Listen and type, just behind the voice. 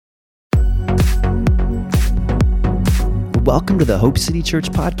Welcome to the Hope City Church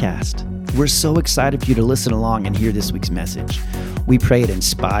podcast. We're so excited for you to listen along and hear this week's message. We pray it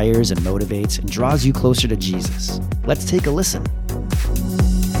inspires and motivates and draws you closer to Jesus. Let's take a listen.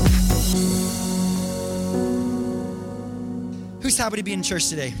 Who's happy to be in church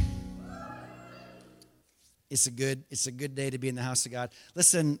today? It's a good day to be in the house of God.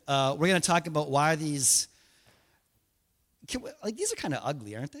 Listen, we're going to talk about why these are kind of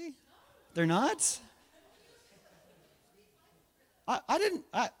ugly, aren't they? They're not?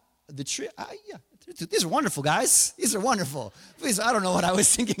 These are wonderful, guys. These are wonderful. Please, I don't know what I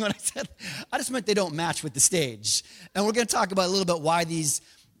was thinking when I said, I just meant they don't match with the stage. And we're going to talk about a little bit why these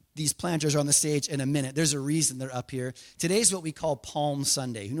planters are on the stage in a minute. There's a reason they're up here. Today's what we call Palm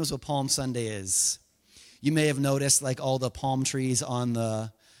Sunday. Who knows what Palm Sunday is? You may have noticed like all the palm trees on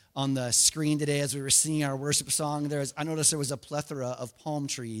the screen today as we were singing our worship song. I noticed there was a plethora of palm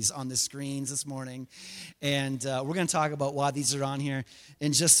trees on the screens this morning. And we're going to talk about why these are on here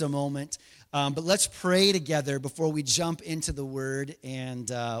in just a moment. But let's pray together before we jump into the Word, and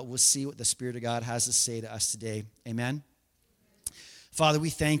we'll see what the Spirit of God has to say to us today. Amen? Father, we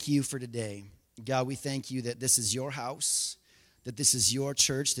thank you for today. God, we thank you that this is your house, that this is your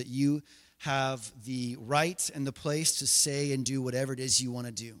church, that you have the right and the place to say and do whatever it is you want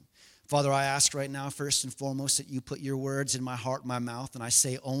to do. Father, I ask right now, first and foremost, that you put your words in my heart and my mouth, and I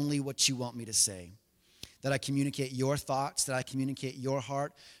say only what you want me to say. That I communicate your thoughts, that I communicate your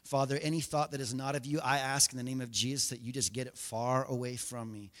heart. Father, any thought that is not of you, I ask in the name of Jesus that you just get it far away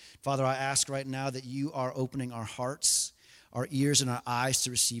from me. Father, I ask right now that you are opening our hearts, our ears, and our eyes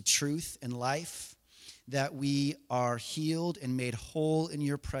to receive truth and life, that we are healed and made whole in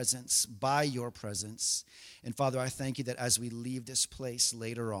your presence, by your presence. And Father, I thank you that as we leave this place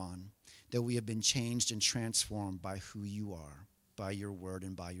later on, that we have been changed and transformed by who you are, by your word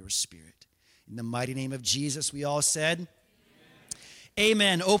and by your Spirit. In the mighty name of Jesus, we all said,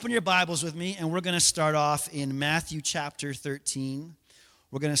 Amen. Open your Bibles with me, and we're going to start off in Matthew chapter 13.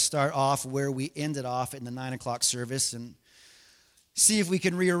 We're going to start off where we ended off in the 9 o'clock service and see if we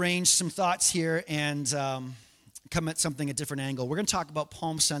can rearrange some thoughts here and come at something a different angle. We're going to talk about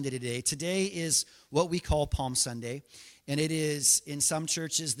Palm Sunday today. Today is what we call Palm Sunday, and it is, in some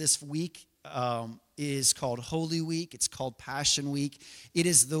churches this week, is called Holy Week. It's called Passion Week. It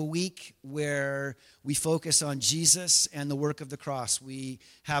is the week where we focus on Jesus and the work of the cross. We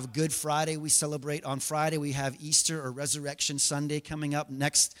have Good Friday we celebrate on Friday. We have Easter or Resurrection Sunday coming up.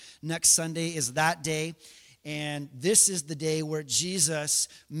 Next Sunday is that day. And this is the day where Jesus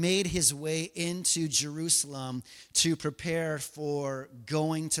made his way into Jerusalem to prepare for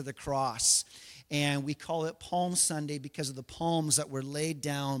going to the cross. And we call it Palm Sunday because of the palms that were laid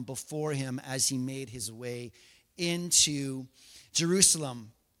down before him as he made his way into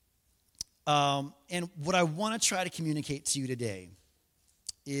Jerusalem. And what I want to try to communicate to you today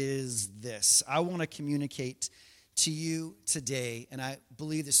is this. I want to communicate to you today, and I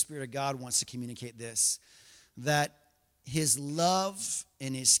believe the Spirit of God wants to communicate this, that his love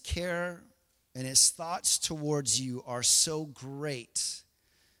and his care and his thoughts towards you are so great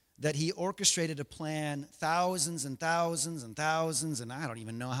that he orchestrated a plan thousands and thousands and thousands, and I don't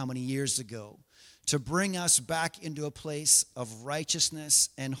even know how many years ago, to bring us back into a place of righteousness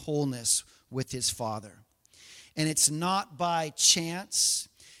and wholeness with his Father. And it's not by chance,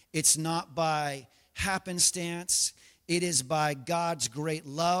 it's not by happenstance, it is by God's great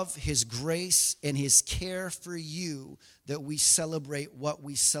love, his grace, and his care for you that we celebrate what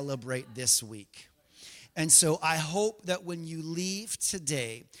we celebrate this week. And so I hope that when you leave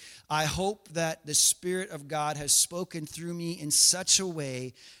today, I hope that the Spirit of God has spoken through me in such a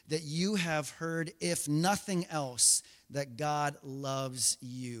way that you have heard, if nothing else, that God loves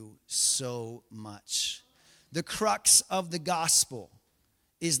you so much. The crux of the gospel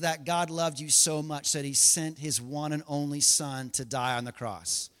is that God loved you so much that he sent his one and only Son to die on the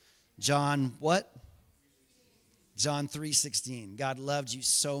cross. John what? John 3:16. God loved you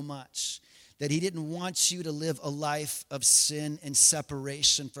so much that he didn't want you to live a life of sin and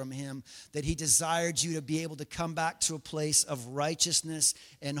separation from him, that he desired you to be able to come back to a place of righteousness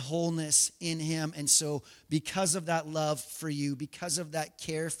and wholeness in him. And so because of that love for you, because of that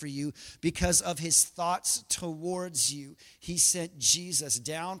care for you, because of his thoughts towards you, he sent Jesus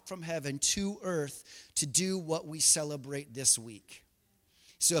down from heaven to earth to do what we celebrate this week.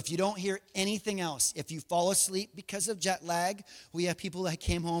 So if you don't hear anything else, if you fall asleep because of jet lag, we have people that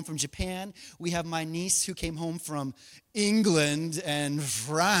came home from Japan. We have my niece who came home from England and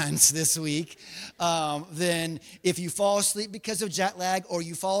France this week. Then if you fall asleep because of jet lag, or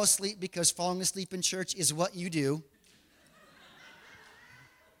you fall asleep because falling asleep in church is what you do,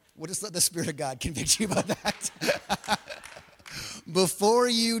 we'll just let the Spirit of God convict you about that. before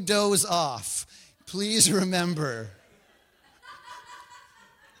you doze off, please remember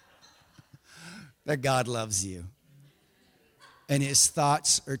that God loves you and his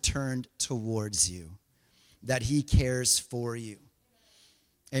thoughts are turned towards you, that he cares for you.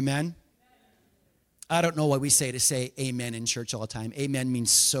 Amen? I don't know what we say to say amen in church all the time. Amen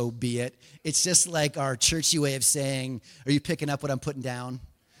means so be it. It's just like our churchy way of saying, are you picking up what I'm putting down?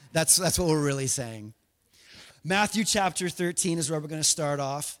 That's what we're really saying. Matthew chapter 13 is where we're going to start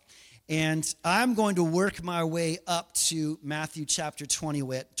off. And I'm going to work my way up to Matthew chapter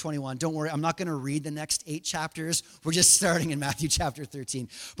 21. Don't worry, I'm not going to read the next 8 chapters. We're just starting in Matthew chapter 13.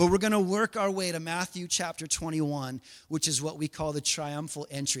 But we're going to work our way to Matthew chapter 21, which is what we call the triumphal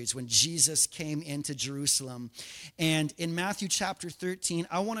entry. It's when Jesus came into Jerusalem. And in Matthew chapter 13,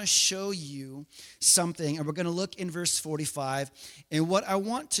 I want to show you something. And we're going to look in verse 45. And what I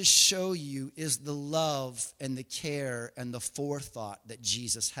want to show you is the love and the care and the forethought that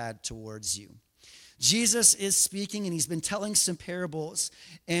Jesus had towards you. Jesus is speaking and he's been telling some parables.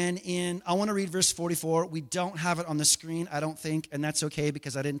 And I want to read verse 44. We don't have it on the screen, I don't think, and that's okay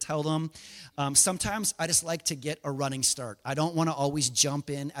because I didn't tell them. Sometimes I just like to get a running start. I don't want to always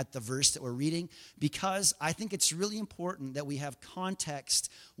jump in at the verse that we're reading because I think it's really important that we have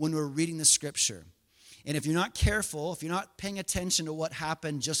context when we're reading the scripture. And if you're not careful, if you're not paying attention to what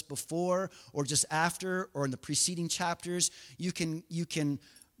happened just before or just after or in the preceding chapters, you can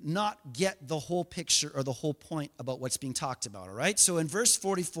not get the whole picture or the whole point about what's being talked about, all right? So in verse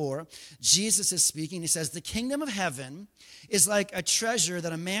 44, Jesus is speaking. He says, the kingdom of heaven is like a treasure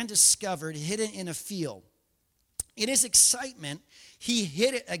that a man discovered hidden in a field. In his excitement, he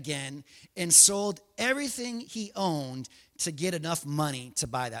hid it again and sold everything he owned to get enough money to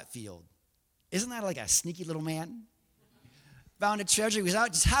buy that field. Isn't that like a sneaky little man? Found a treasure. He was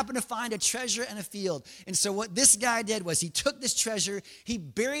out, just happened to find a treasure in a field. And so what this guy did was he took this treasure, he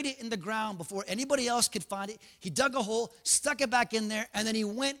buried it in the ground before anybody else could find it. He dug a hole, stuck it back in there, and then he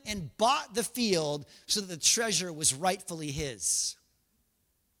went and bought the field so that the treasure was rightfully his.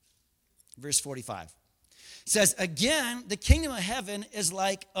 Verse 45 says, again, the kingdom of heaven is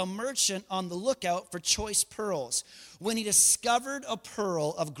like a merchant on the lookout for choice pearls. When he discovered a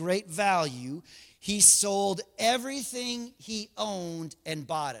pearl of great value, he sold everything he owned and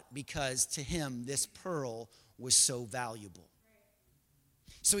bought it because to him this pearl was so valuable.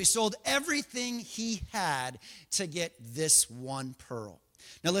 So he sold everything he had to get this one pearl.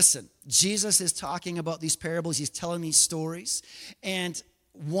 Now listen, Jesus is talking about these parables. He's telling these stories. And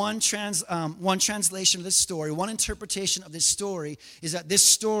one translation of this story, one interpretation of this story is that this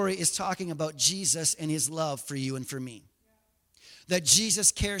story is talking about Jesus and his love for you and for me. That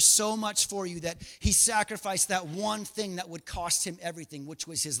Jesus cares so much for you that he sacrificed that one thing that would cost him everything, which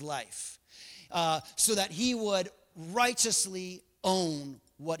was his life, so that he would righteously own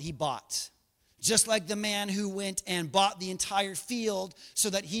what he bought. Just like the man who went and bought the entire field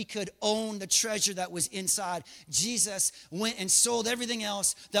so that he could own the treasure that was inside. Jesus went and sold everything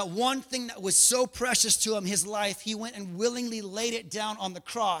else. That one thing that was so precious to him, his life, he went and willingly laid it down on the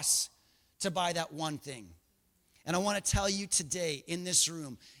cross to buy that one thing. And I want to tell you today in this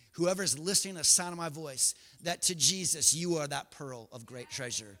room, whoever's listening to the sound of my voice, that to Jesus, you are that pearl of great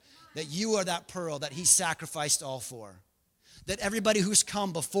treasure. That you are that pearl that he sacrificed all for. That everybody who's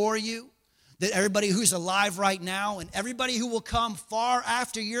come before you, that everybody who's alive right now, and everybody who will come far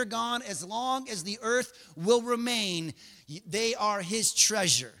after you're gone, as long as the earth will remain, they are his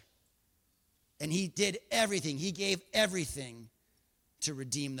treasure. And he did everything. He gave everything to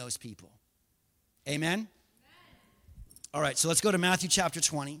redeem those people. Amen? All right, so let's go to Matthew chapter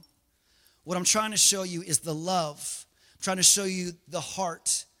 20. What I'm trying to show you is the love. I'm trying to show you the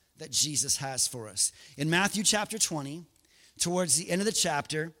heart that Jesus has for us. In Matthew chapter 20, towards the end of the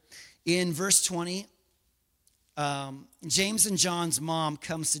chapter, in verse 20, James and John's mom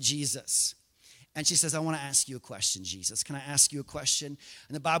comes to Jesus. And she says, I want to ask you a question, Jesus. Can I ask you a question?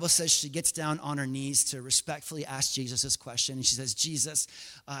 And the Bible says she gets down on her knees to respectfully ask Jesus this question. And she says, Jesus,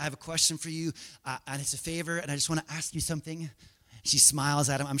 I have a question for you, and it's a favor, and I just want to ask you something. She smiles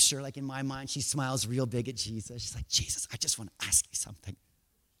at him. I'm sure, like in my mind, she smiles real big at Jesus. She's like, Jesus, I just want to ask you something.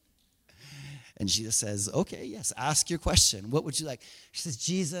 And Jesus says, okay, yes, ask your question. What would you like? She says,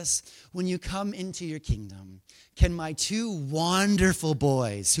 Jesus, when you come into your kingdom, can my 2 wonderful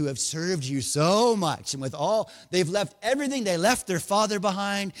boys who have served you so much, and with all, they've left everything, they left their father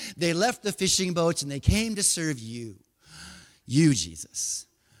behind, they left the fishing boats, and they came to serve you. You, Jesus,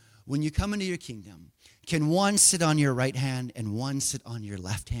 when you come into your kingdom, can one sit on your right hand and one sit on your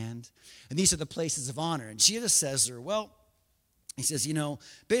left hand? And these are the places of honor. And Jesus says to her, well, he says,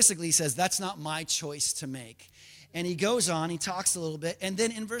 basically he says, that's not my choice to make. And he goes on, he talks a little bit. And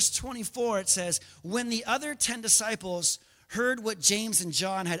then in verse 24, it says, when the other 10 disciples heard what James and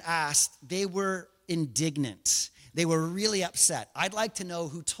John had asked, they were indignant. They were really upset. I'd like to know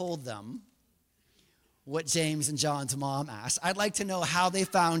who told them what James and John's mom asked. I'd like to know how they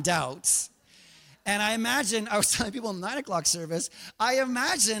found out. And I imagine, I was telling people in the 9 o'clock service, I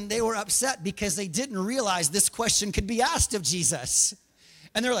imagine they were upset because they didn't realize this question could be asked of Jesus.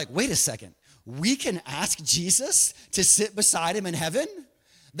 And they're like, wait a second. We can ask Jesus to sit beside him in heaven?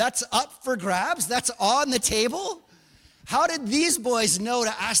 That's up for grabs? That's on the table? How did these boys know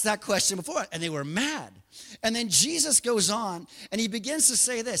to ask that question before? And they were mad. And then Jesus goes on and he begins to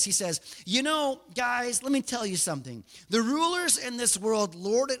say this. He says, you know, guys, let me tell you something. The rulers in this world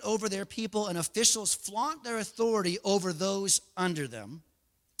lord it over their people, and officials flaunt their authority over those under them.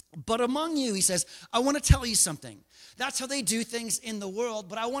 But among you, he says, I want to tell you something. That's how they do things in the world.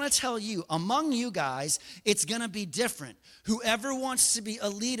 But I want to tell you, among you guys, it's going to be different. Whoever wants to be a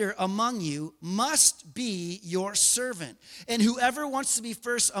leader among you must be your servant. And whoever wants to be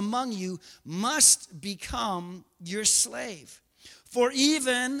first among you must become your slave. For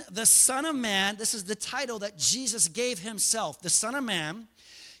even the Son of Man, this is the title that Jesus gave himself, the Son of Man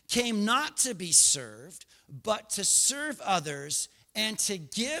came not to be served, but to serve others and to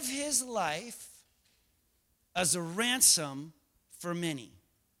give his life as a ransom for many.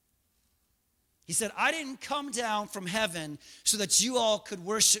 He said, I didn't come down from heaven so that you all could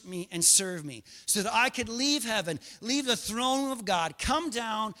worship me and serve me, so that I could leave heaven, leave the throne of God, come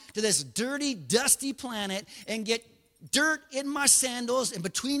down to this dirty, dusty planet and get dirt in my sandals and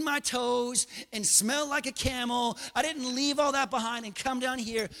between my toes and smell like a camel. I didn't leave all that behind and come down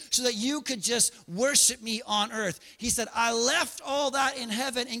here so that you could just worship me on earth. He said, I left all that in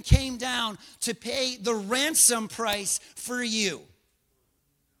heaven and came down to pay the ransom price for you.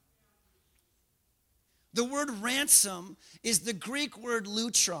 The word ransom is the Greek word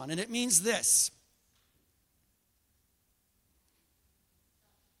lutron, and it means this.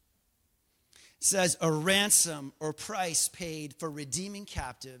 Says a ransom or price paid for redeeming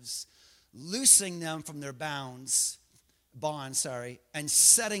captives, loosing them from their bonds, and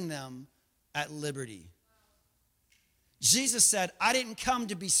setting them at liberty. Jesus said, I didn't come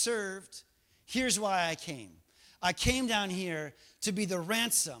to be served. Here's why I came. I came down here to be the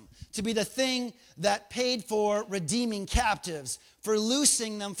ransom, to be the thing that paid for redeeming captives, for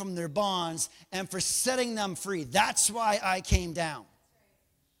loosing them from their bonds, and for setting them free. That's why I came down.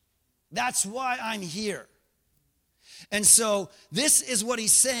 That's why I'm here. And so this is what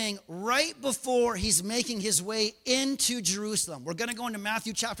he's saying right before he's making his way into Jerusalem. We're going to go into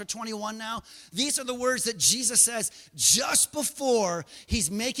Matthew chapter 21 now. These are the words that Jesus says just before he's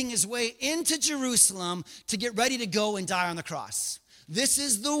making his way into Jerusalem to get ready to go and die on the cross. This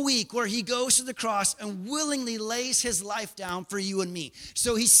is the week where he goes to the cross and willingly lays his life down for you and me.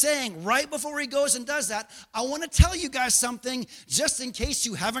 So he's saying right before he goes and does that, I want to tell you guys something just in case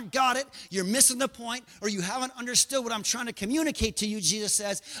you haven't got it, you're missing the point, or you haven't understood what I'm trying to communicate to you. Jesus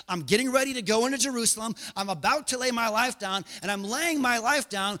says, I'm getting ready to go into Jerusalem. I'm about to lay my life down, and I'm laying my life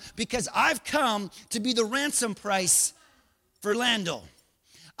down because I've come to be the ransom price for Landell.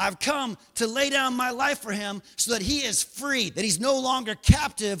 I've come to lay down my life for him so that he is free, that he's no longer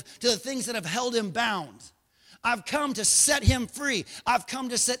captive to the things that have held him bound. I've come to set him free. I've come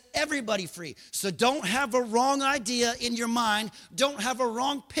to set everybody free. So don't have a wrong idea in your mind. Don't have a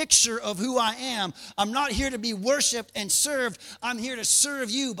wrong picture of who I am. I'm not here to be worshiped and served. I'm here to serve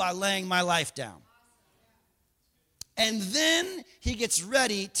you by laying my life down. And then he gets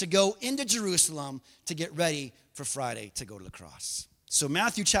ready to go into Jerusalem to get ready for Friday to go to the cross. So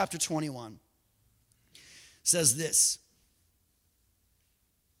Matthew chapter 21 says this,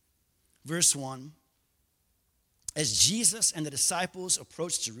 verse 1, as Jesus and the disciples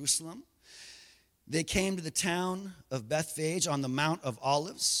approached Jerusalem, they came to the town of Bethphage on the Mount of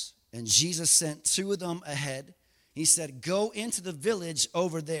Olives, and Jesus sent two of them ahead. He said, go into the village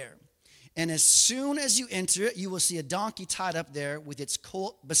over there, and as soon as you enter it, you will see a donkey tied up there with its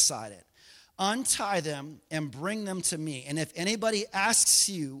colt beside it. Untie them and bring them to me. And if anybody asks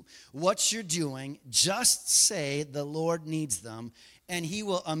you what you're doing, just say the Lord needs them, and he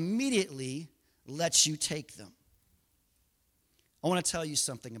will immediately let you take them. I want to tell you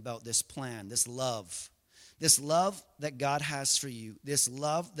something about this plan, this love This love that God has for you, this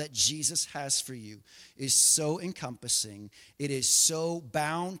love that Jesus has for you is so encompassing. It is so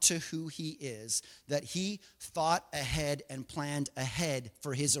bound to who he is that he thought ahead and planned ahead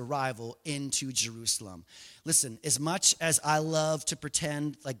for his arrival into Jerusalem. Listen, as much as I love to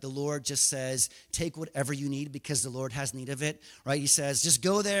pretend like the Lord just says, take whatever you need because the Lord has need of it, right? He says, just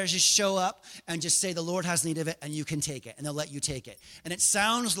go there, just show up and just say the Lord has need of it and you can take it and they'll let you take it. And it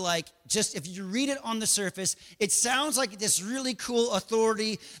sounds like, just if you read it on the surface, it sounds like this really cool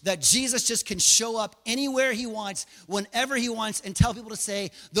authority that Jesus just can show up anywhere he wants, whenever he wants, and tell people to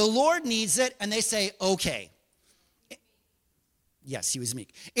say, the Lord needs it, and they say, okay. Yes, he was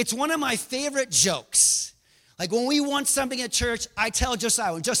meek. It's one of my favorite jokes. Like when we want something at church, I tell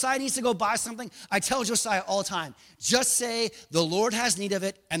Josiah, when Josiah needs to go buy something, I tell Josiah all the time, just say, the Lord has need of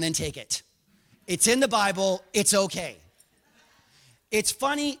it, and then take it. It's in the Bible, it's okay. It's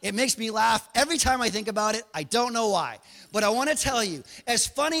funny, it makes me laugh every time I think about it. I don't know why. But I want to tell you, as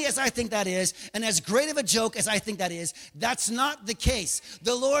funny as I think that is, and as great of a joke as I think that is, that's not the case.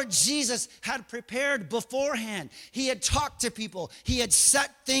 The Lord Jesus had prepared beforehand. He had talked to people. He had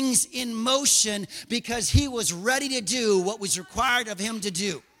set things in motion because he was ready to do what was required of him to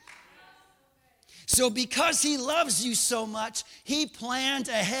do. So because he loves you so much, he planned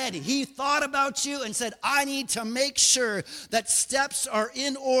ahead. He thought about you and said, I need to make sure that steps are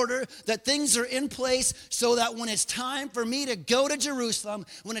in order, that things are in place so that when it's time for me to go to Jerusalem,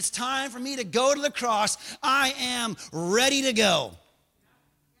 when it's time for me to go to the cross, I am ready to go.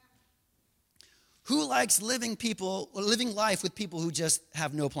 Who likes living life with people who just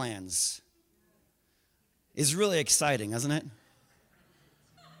have no plans? It's really exciting, isn't it?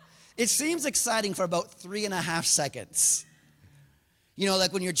 It seems exciting for about 3.5 seconds. You know,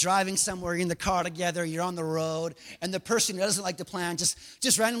 like when you're driving somewhere, you're in the car together, you're on the road, and the person who doesn't like to plan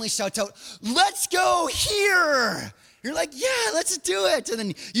just randomly shouts out, let's go here. You're like, yeah, let's do it. And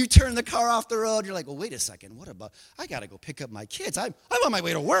then you turn the car off the road. You're like, well, wait a second. What about, I got to go pick up my kids. I'm on my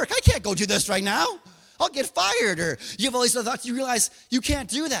way to work. I can't go do this right now. I'll get fired. Or you have all these other thoughts. You realize you can't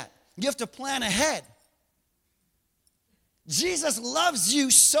do that. You have to plan ahead. Jesus loves you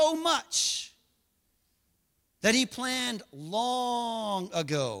so much that he planned long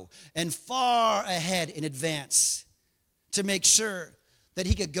ago and far ahead in advance to make sure that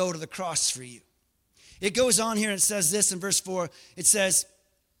he could go to the cross for you. It goes on here and it says this in verse 4. It says,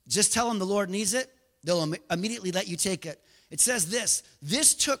 just tell them the Lord needs it. They'll immediately let you take it. It says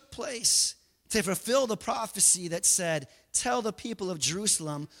this took place to fulfill the prophecy that said, tell the people of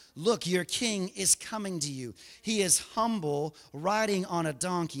Jerusalem, look, your king is coming to you. He is humble, riding on a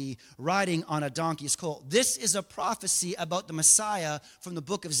donkey's colt. This is a prophecy about the Messiah from the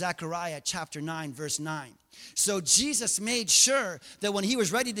book of Zechariah, chapter 9, verse 9. So Jesus made sure that when he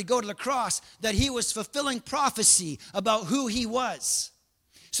was ready to go to the cross, that he was fulfilling prophecy about who he was.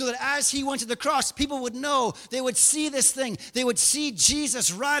 So that as he went to the cross, people would know, they would see this thing. They would see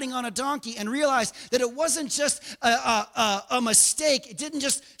Jesus riding on a donkey and realize that it wasn't just a mistake. It didn't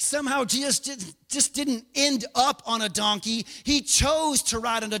just somehow Jesus just didn't end up on a donkey. He chose to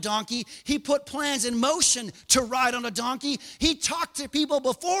ride on a donkey. He put plans in motion to ride on a donkey. He talked to people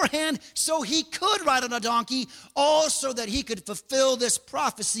beforehand so he could ride on a donkey, all so that he could fulfill this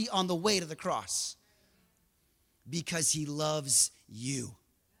prophecy on the way to the cross. Because he loves you.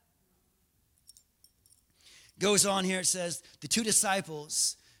 Goes on here, it says, the two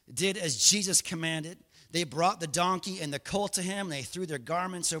disciples did as Jesus commanded. They brought the donkey and the colt to him. They threw their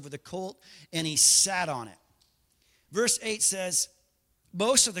garments over the colt, and he sat on it. Verse 8 says,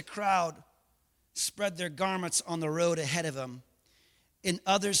 most of the crowd spread their garments on the road ahead of him, and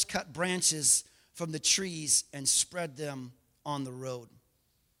others cut branches from the trees and spread them on the road.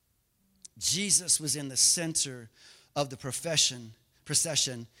 Jesus was in the center of the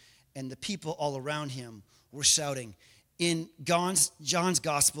procession, and the people all around him were shouting. In John's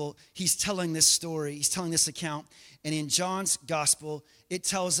gospel, he's telling this story, he's telling this account, and in John's gospel, it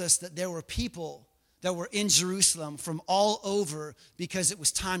tells us that there were people that were in Jerusalem from all over because it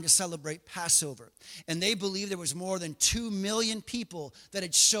was time to celebrate Passover. And they believed there was more than 2 million people that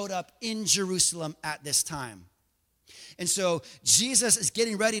had showed up in Jerusalem at this time. And so Jesus is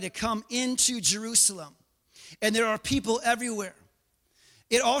getting ready to come into Jerusalem, and there are people everywhere.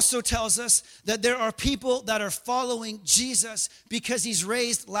 It also tells us that there are people that are following Jesus because he's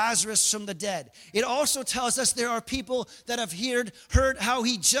raised Lazarus from the dead. It also tells us there are people that have heard how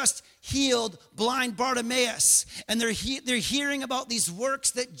he just healed blind Bartimaeus. And they're hearing about these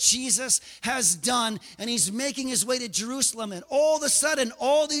works that Jesus has done, and he's making his way to Jerusalem. And all of a sudden,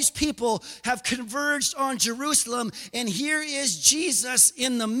 all these people have converged on Jerusalem, and here is Jesus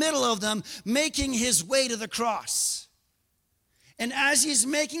in the middle of them, making his way to the cross. And as he's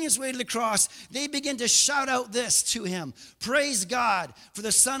making his way to the cross, they begin to shout out this to him: "Praise God for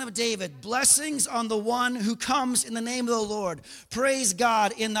the Son of David. Blessings on the one who comes in the name of the Lord. Praise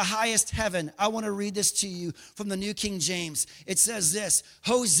God in the highest heaven." I want to read this to you from the New King James. It says this: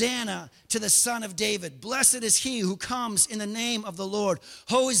 "Hosanna to the Son of David. Blessed is he who comes in the name of the Lord.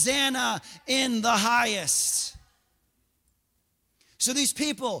 Hosanna in the highest." So these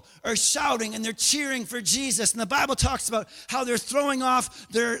people are shouting and they're cheering for Jesus. And the Bible talks about how they're throwing off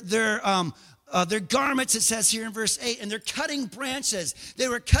their garments, it says here in verse 8, and they're cutting branches. They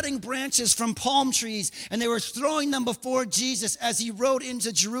were cutting branches from palm trees, and they were throwing them before Jesus as he rode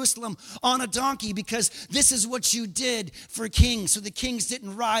into Jerusalem on a donkey, because this is what you did for kings. So the kings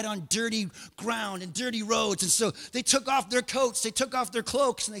didn't ride on dirty ground and dirty roads. And so they took off their coats, they took off their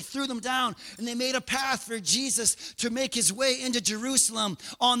cloaks, and they threw them down, and they made a path for Jesus to make his way into Jerusalem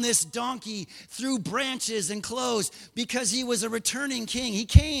on this donkey through branches and clothes, because he was a returning king. He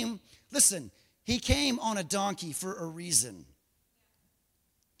came, listen, he came on a donkey for a reason.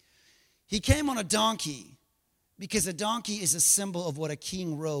 He came on a donkey because a donkey is a symbol of what a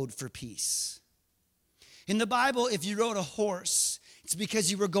king rode for peace. In the Bible, if you rode a horse, it's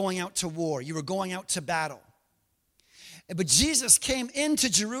because you were going out to war. You were going out to battle. But Jesus came into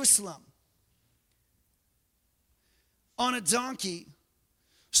Jerusalem on a donkey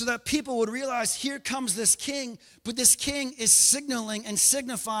so that people would realize, here comes this king, but this king is signaling and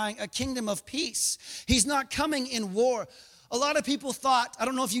signifying a kingdom of peace. He's not coming in war. A lot of people thought, I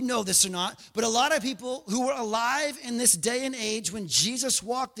don't know if you know this or not, but a lot of people who were alive in this day and age when Jesus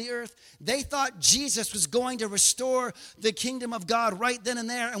walked the earth, they thought Jesus was going to restore the kingdom of God right then and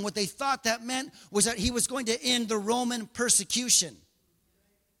there. And what they thought that meant was that he was going to end the Roman persecution.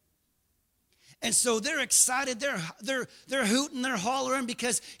 And so they're excited, they're hooting, they're hollering,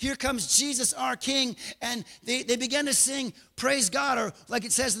 because here comes Jesus, our King. And they began to sing, "Praise God," or like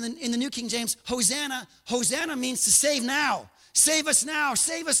it says in the New King James, "Hosanna." Hosanna means to save now. Save us now,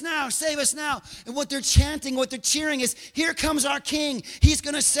 save us now, save us now. And what they're chanting, what they're cheering is, here comes our King. He's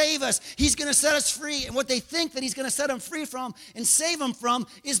going to save us. He's going to set us free. And what they think that he's going to set them free from and save them from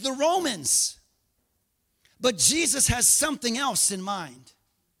is the Romans. But Jesus has something else in mind.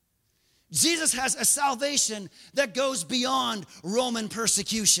 Jesus has a salvation that goes beyond Roman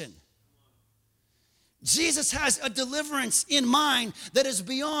persecution. Jesus has a deliverance in mind that is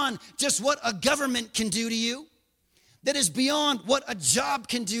beyond just what a government can do to you, that is beyond what a job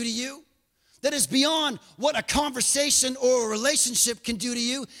can do to you, that is beyond what a conversation or a relationship can do to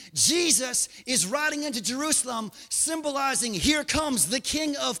you. Jesus is riding into Jerusalem, symbolizing, here comes the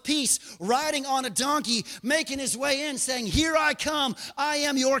King of Peace, riding on a donkey, making his way in, saying, here I come, I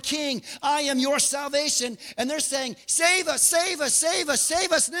am your King, I am your salvation. And they're saying, save us, save us, save us,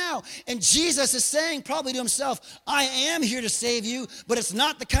 save us now. And Jesus is saying probably to himself, I am here to save you, but it's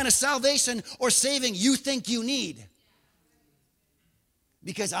not the kind of salvation or saving you think you need.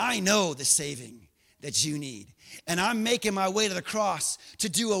 Because I know the saving that you need. And I'm making my way to the cross to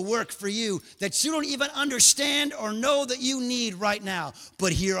do a work for you that you don't even understand or know that you need right now.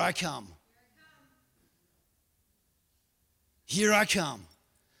 But here I come. Here I come.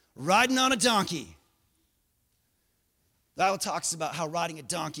 Riding on a donkey. The Bible talks about how riding a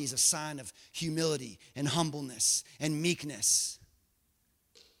donkey is a sign of humility and humbleness and meekness.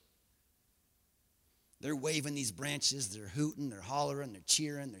 They're waving these branches, they're hooting, they're hollering, they're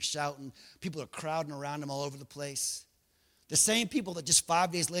cheering, they're shouting. People are crowding around them all over the place. The same people that just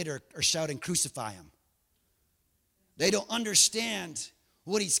 5 days later are shouting, crucify him. They don't understand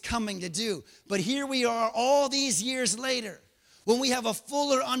what he's coming to do. But here we are all these years later, when we have a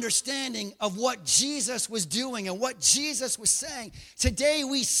fuller understanding of what Jesus was doing and what Jesus was saying. Today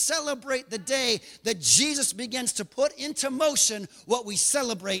we celebrate the day that Jesus begins to put into motion what we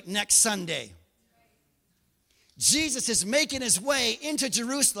celebrate next Sunday. Jesus is making his way into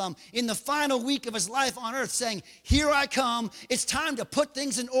Jerusalem in the final week of his life on earth, saying, here I come. It's time to put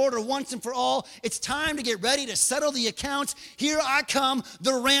things in order once and for all. It's time to get ready to settle the accounts. Here I come.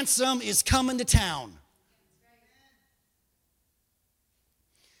 The ransom is coming to town.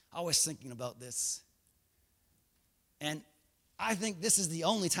 I was thinking about this, and I think this is the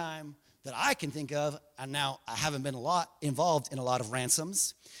only time that I can think of, and now I haven't been involved in a lot of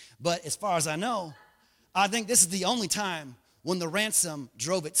ransoms, but as far as I know, I think this is the only time when the ransom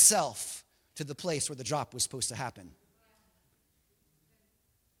drove itself to the place where the drop was supposed to happen.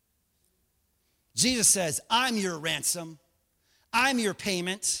 Jesus says, I'm your ransom. I'm your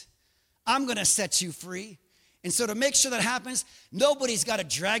payment. I'm going to set you free. And so to make sure that happens, nobody's got to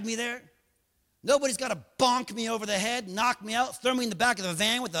drag me there. Nobody's got to bonk me over the head, knock me out, throw me in the back of the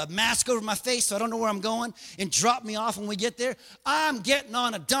van with a mask over my face so I don't know where I'm going, and drop me off when we get there. I'm getting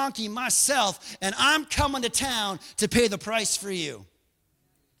on a donkey myself, and I'm coming to town to pay the price for you.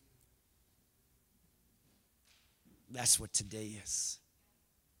 That's what today is.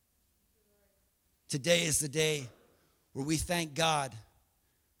 Today is the day where we thank God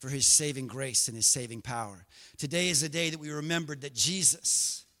for his saving grace and his saving power. Today is the day that we remembered that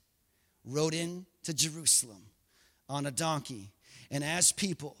Jesus rode into Jerusalem on a donkey. And as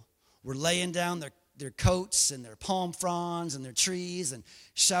people were laying down their coats and their palm fronds and their trees and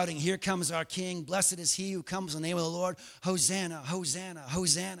shouting, here comes our King, blessed is he who comes in the name of the Lord, Hosanna, Hosanna,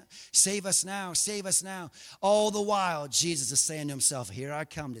 Hosanna, save us now, save us now. All the while, Jesus is saying to himself, here I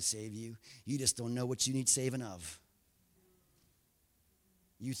come to save you. You just don't know what you need saving of.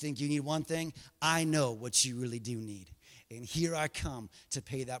 You think you need one thing? I know what you really do need. And here I come to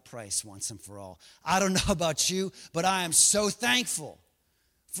pay that price once and for all. I don't know about you, but I am so thankful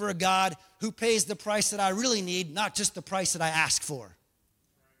for a God who pays the price that I really need, not just the price that I ask for.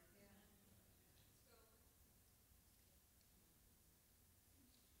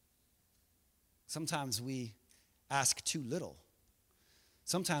 Sometimes we ask too little.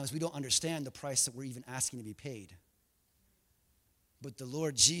 Sometimes we don't understand the price that we're even asking to be paid. But the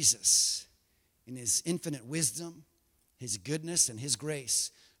Lord Jesus, in his infinite wisdom, his goodness, and his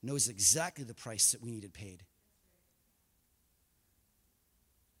grace, knows exactly the price that we needed paid.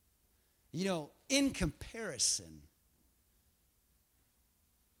 You know, in comparison,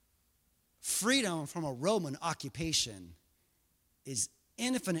 freedom from a Roman occupation is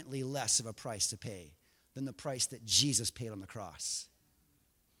infinitely less of a price to pay than the price that Jesus paid on the cross.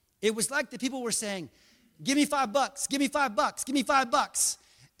 It was like the people were saying, give me $5, give me $5, give me $5.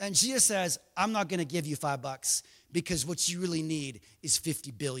 And Jesus says, I'm not going to give you $5 because what you really need is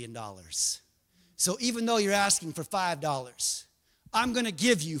 $50 billion. So even though you're asking for $5, I'm going to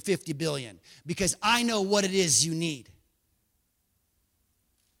give you $50 billion because I know what it is you need.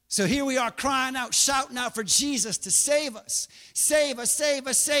 So here we are crying out, shouting out for Jesus to save us. Save us, save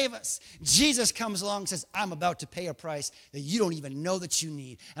us, save us. Jesus comes along and says, I'm about to pay a price that you don't even know that you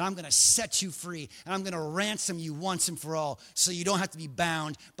need. And I'm going to set you free. And I'm going to ransom you once and for all so you don't have to be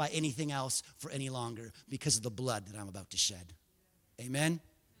bound by anything else for any longer because of the blood that I'm about to shed. Amen?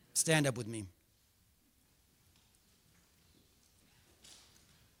 Stand up with me.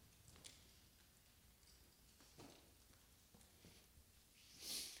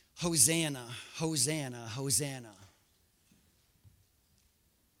 Hosanna, Hosanna, Hosanna.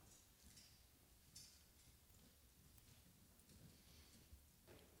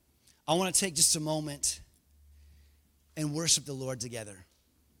 I want to take just a moment and worship the Lord together.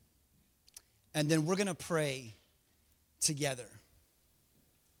 And then we're going to pray together.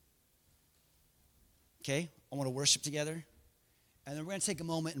 Okay? I want to worship together. And then we're going to take a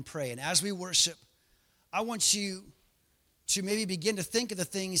moment and pray. And as we worship, I want you to maybe begin to think of the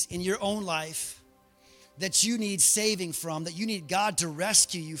things in your own life that you need saving from, that you need God to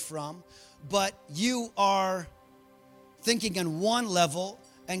rescue you from, but you are thinking on one level,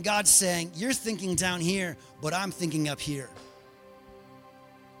 and God's saying, you're thinking down here, but I'm thinking up here.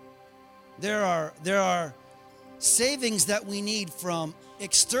 There are savings that we need from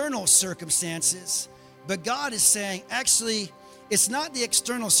external circumstances, but God is saying, actually, it's not the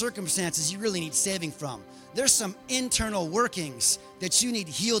external circumstances you really need saving from. There's some internal workings that you need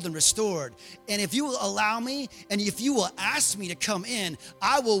healed and restored. And if you will allow me, and if you will ask me to come in,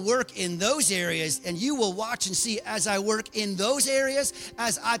 I will work in those areas, and you will watch and see as I work in those areas,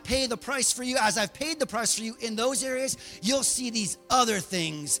 as I pay the price for you, as I've paid the price for you in those areas, you'll see these other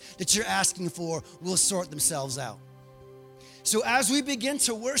things that you're asking for will sort themselves out. So as we begin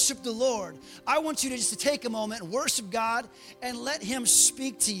to worship the Lord, I want you to just take a moment and worship God and let him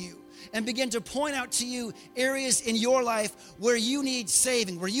speak to you and begin to point out to you areas in your life where you need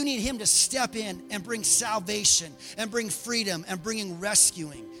saving, where you need him to step in and bring salvation and bring freedom and bringing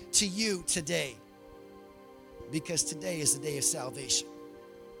rescuing to you today. Because today is the day of salvation.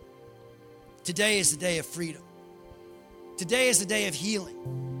 Today is the day of freedom. Today is the day of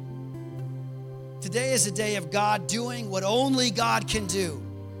healing. Today is the day of God doing what only God can do.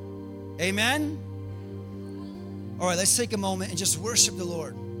 Amen? All right, let's take a moment and just worship the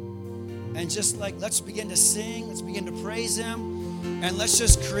Lord. And just like, let's begin to sing, let's begin to praise him, and let's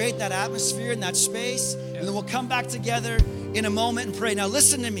just create that atmosphere and that space, and then we'll come back together in a moment and pray. Now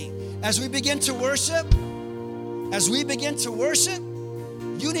listen to me. As we begin to worship, you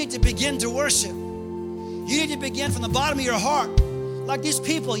need to begin to worship. You need to begin from the bottom of your heart. Like these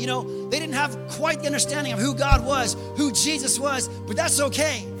people, you know, they didn't have quite the understanding of who God was, who Jesus was, but that's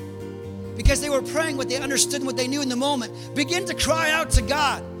okay. Because they were praying what they understood and what they knew in the moment. Begin to cry out to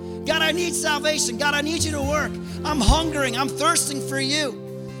God. God, I need salvation. God, I need you to work. I'm hungering. I'm thirsting for you.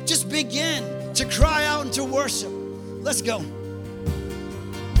 Just begin to cry out and to worship. Let's go.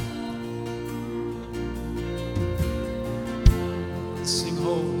 Sing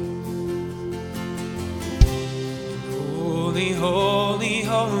holy. Holy, holy,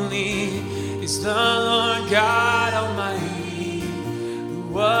 holy is the Lord God Almighty, who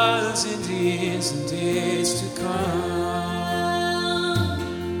was and is to come.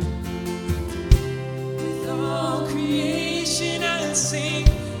 With all creation I sing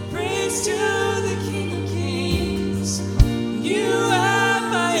praise to the King of Kings. You are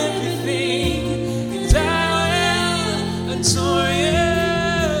my everything, and I will adore you.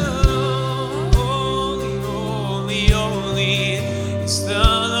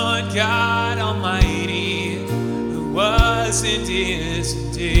 God Almighty, who was and is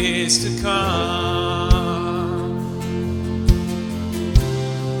to come.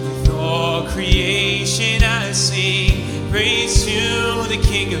 With all creation I sing praise to the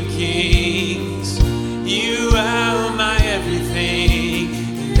King of Kings. You are my everything,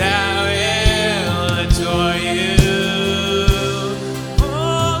 and I will adore you.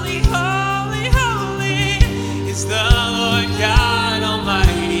 Holy, holy, holy is the Lord God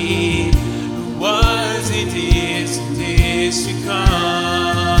Almighty, was and is to come.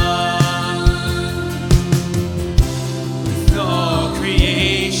 With all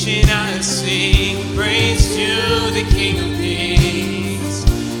creation I sing praise to the King of Kings.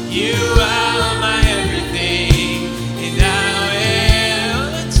 You are my everything, and I will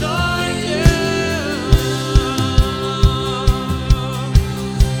adore you.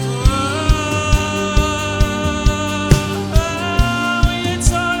 We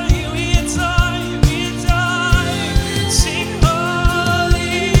adore you, we adore you, we adore you. Sing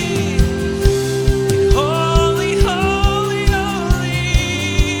holy, holy, holy, holy.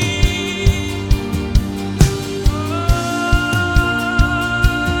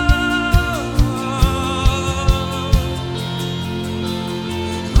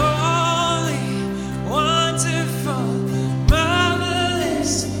 Holy, wonderful,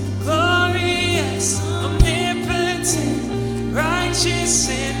 marvelous, glorious, omnipotent, righteous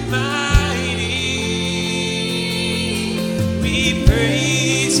and mighty. We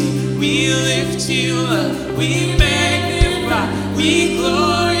praise you, we lift you up, we magnify, we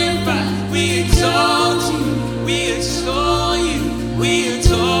glorify, we exalt you, we extol you, we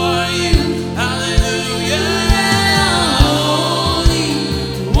adore you. Hallelujah. Holy,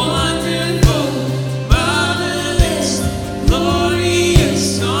 wonderful, marvelous,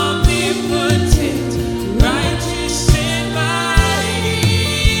 glorious, omnipotent, righteous and mighty.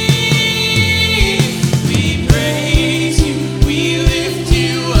 We praise you, we lift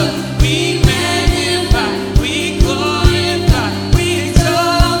you up, we magnify, we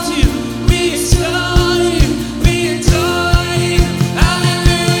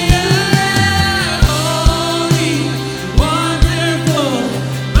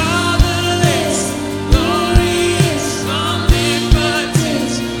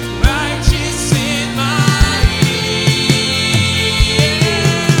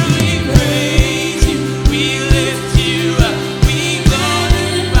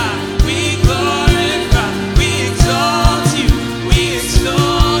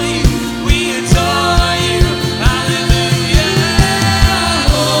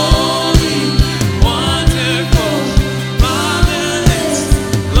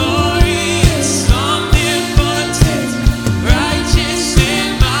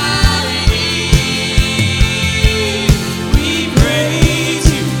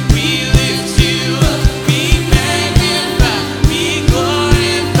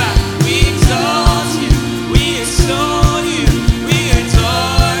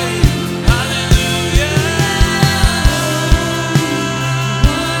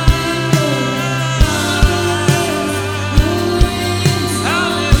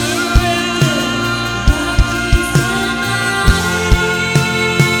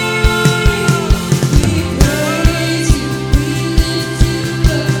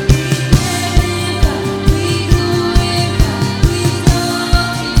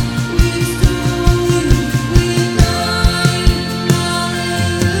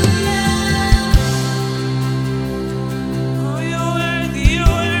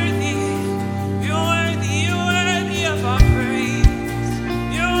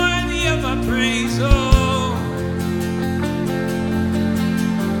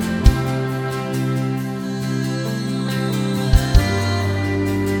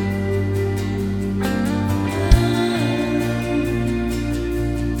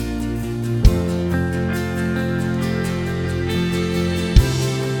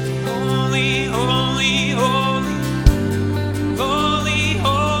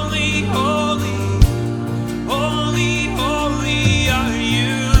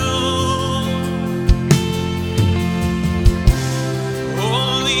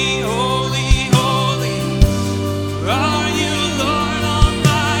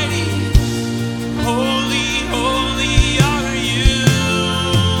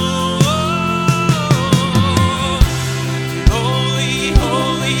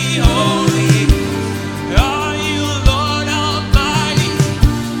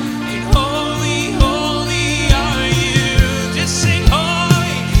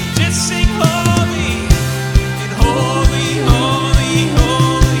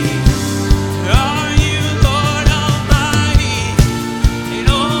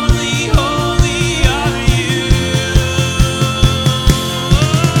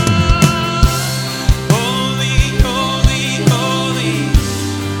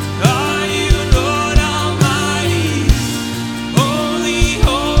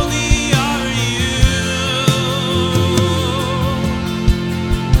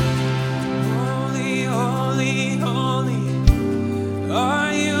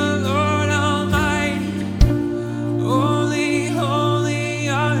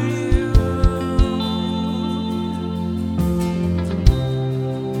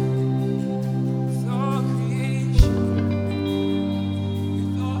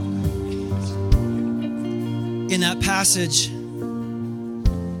In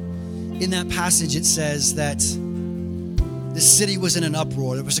that passage, it says that the city was in an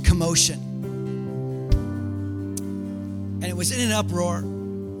uproar. There was a commotion. And it was in an uproar.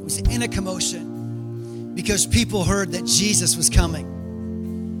 It was in a commotion because people heard that Jesus was coming.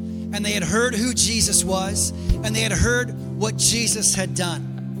 And they had heard who Jesus was, and they had heard what Jesus had done.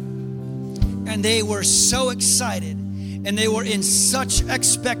 And they were so excited, and they were in such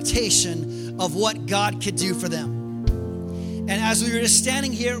expectation of what God could do for them. And as we were just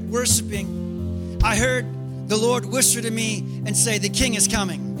standing here worshiping, I heard the Lord whisper to me and say, "The King is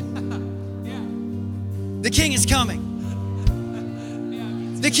coming." The King is coming.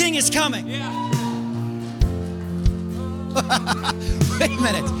 The King is coming. Wait a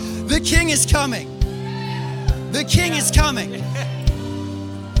minute. The King is coming. The King is coming.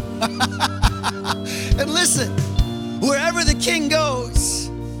 And listen, wherever the King goes,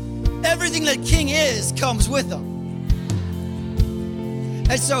 everything that King is comes with him.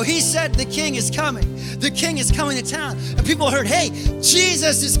 And so he said, the King is coming. The King is coming to town. And people heard, hey,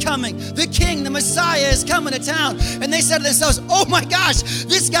 Jesus is coming. The King, the Messiah is coming to town. And they said to themselves, oh my gosh,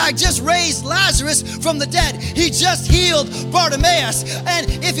 this guy just raised Lazarus from the dead. He just healed Bartimaeus. And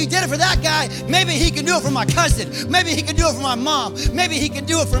if he did it for that guy, maybe he can do it for my cousin. Maybe he can do it for my mom. Maybe he can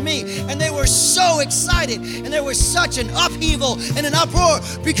do it for me. And they were so excited. And there was such an upheaval and an uproar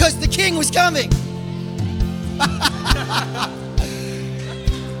because the King was coming.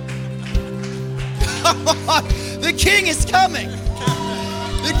 The King is coming.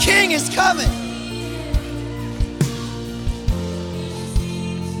 The King is coming.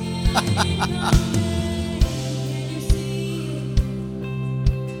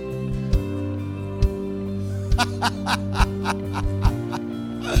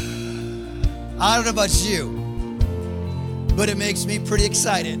 I don't know about you, but it makes me pretty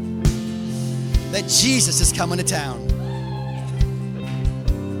excited that Jesus is coming to town.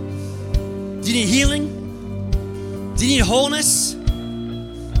 Do you need healing? Do you need wholeness?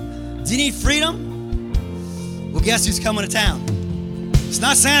 Do you need freedom? Well, guess who's coming to town? It's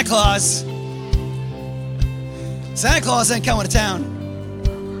not Santa Claus. Santa Claus ain't coming to town.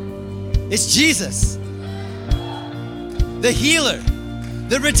 It's Jesus. The healer,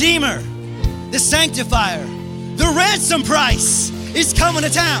 the redeemer, the sanctifier, the ransom price is coming to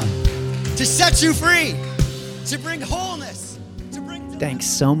town to set you free, to bring wholeness. Thanks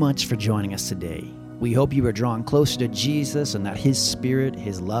so much for joining us today. We hope you are drawn closer to Jesus and that His Spirit,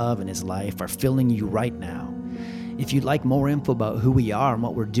 His love, and His life are filling you right now. If you'd like more info about who we are and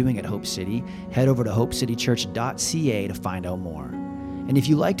what we're doing at Hope City, head over to hopecitychurch.ca to find out more. And if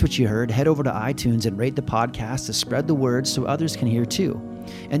you liked what you heard, head over to iTunes and rate the podcast to spread the word so others can hear too.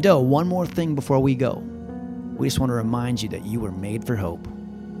 And one more thing before we go. We just want to remind you that you were made for hope.